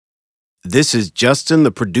This is Justin,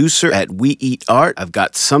 the producer at We Eat Art. I've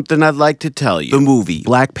got something I'd like to tell you. The movie,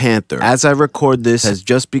 Black Panther, as I record this, has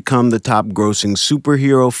just become the top-grossing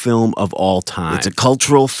superhero film of all time. It's a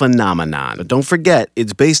cultural phenomenon. But don't forget,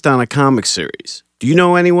 it's based on a comic series. Do you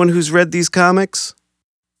know anyone who's read these comics?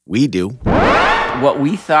 We do. What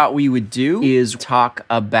we thought we would do is talk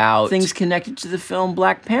about things connected to the film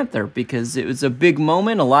Black Panther, because it was a big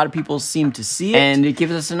moment. A lot of people seem to see it, and it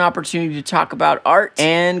gives us an opportunity to talk about art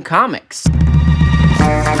and comics.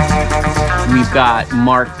 We've got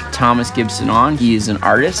Mark Thomas Gibson on. He is an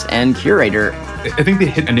artist and curator. I think they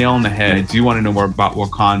hit a nail on the head. I do want to know more about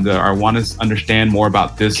Wakanda. I want to understand more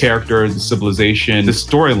about this character, the civilization, the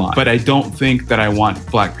storyline. But I don't think that I want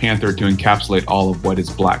Black Panther to encapsulate all of what is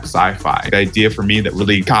Black sci-fi. The idea for me that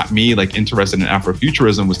really got me interested in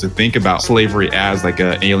Afrofuturism was to think about slavery as like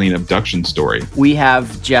an alien abduction story. We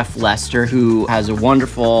have Jeff Lester, who has a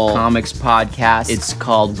wonderful comics podcast. It's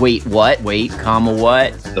called Wait What? Wait, comma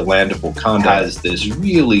what? The land of Wakanda has this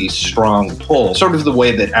really strong pull, sort of the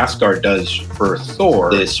way that Asgard does for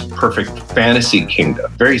Thor, this perfect fantasy kingdom,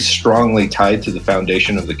 very strongly tied to the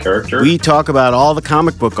foundation of the character. We talk about all the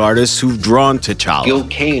comic book artists who've drawn T'Challa. Gil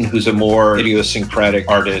Kane, who's a more idiosyncratic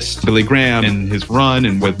artist. Billy Graham and his run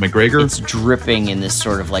and with McGregor. It's dripping in this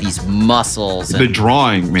sort of these muscles. The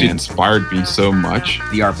drawing, man, inspired me so much.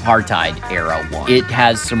 The apartheid era one. It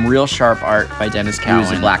has some real sharp art by Dennis Cowan,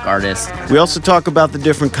 who's a Black artist. We also talk about the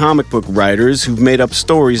different comic book writers who've made up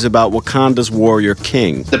stories about Wakanda's warrior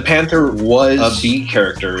king. The Panther was a B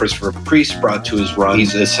character. Christopher Priest brought to his run.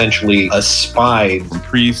 He's essentially a spy. From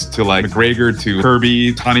Priest to McGregor to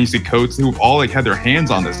Kirby, Ta-Nehisi Coates, who all had their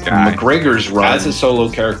hands on this guy. McGregor's run as a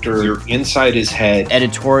solo character, you're inside his head.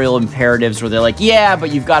 Editorial imperatives where they're like, yeah,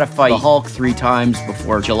 but you've got to fight the Hulk 3 times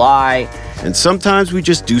before July. And sometimes we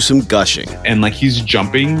just do some gushing. And he's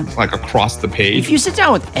jumping across the page. If you sit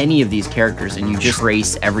down with any of these characters and you just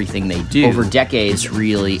trace everything they do over decades,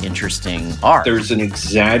 really interesting art. There's an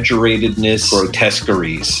exaggeratedness,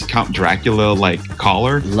 grotesqueries. Count Dracula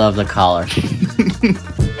collar. Love the collar.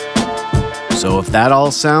 So if that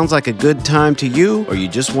all sounds like a good time to you, or you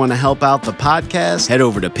just want to help out the podcast, head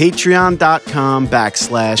over to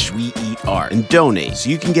patreon.com/weeatart and donate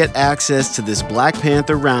so you can get access to this Black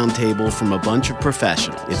Panther roundtable from a bunch of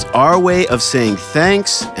professionals. It's our way of saying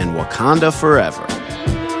thanks and Wakanda forever.